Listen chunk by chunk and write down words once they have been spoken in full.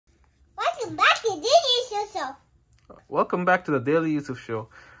Welcome back to Daily Yusuf. Welcome back to the Daily Yusuf Show.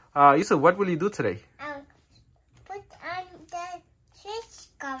 Yusuf, what will you do today? Put on the switch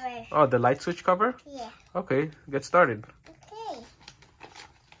cover. Oh, the light switch cover? Yeah. Okay, get started. Okay.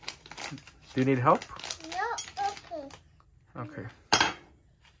 Do you need help? No, okay. Okay.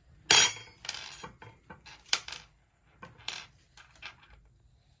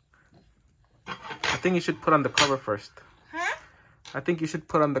 I think you should put on the cover first. Huh? I think you should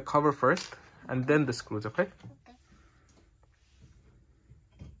put on the cover first and then the screws, okay?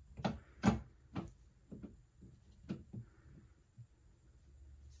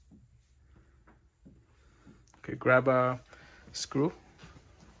 Okay, grab a screw.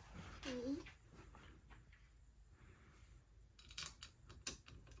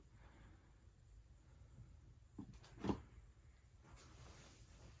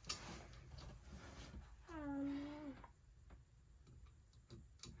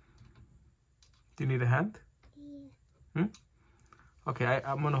 Do you need a hand? Yeah. Okay,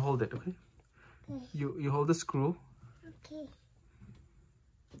 I'm gonna hold it, okay? Okay. You hold the screw. Okay.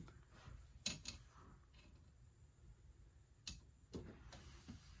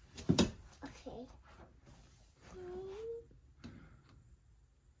 Okay.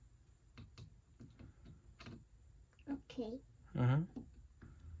 Okay. Mm-hmm.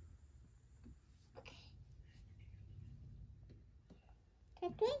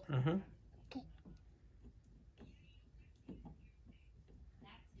 Okay. Mm-hmm. Okay.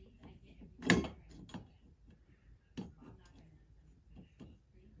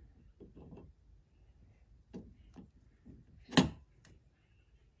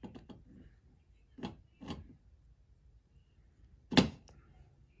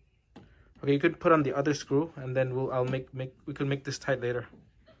 Okay, you could put on the other screw and then we can make this tight later.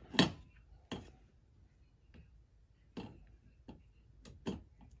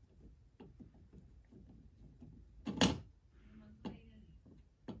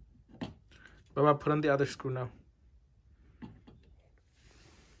 Baba, put on the other screw now.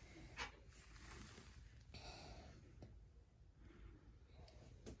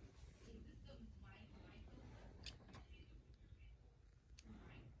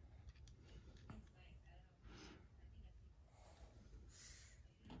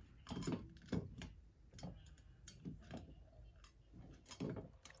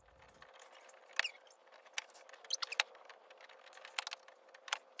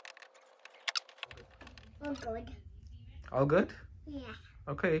 All good. All good? Yeah.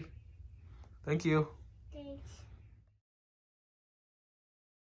 Okay. Thank you. Thanks.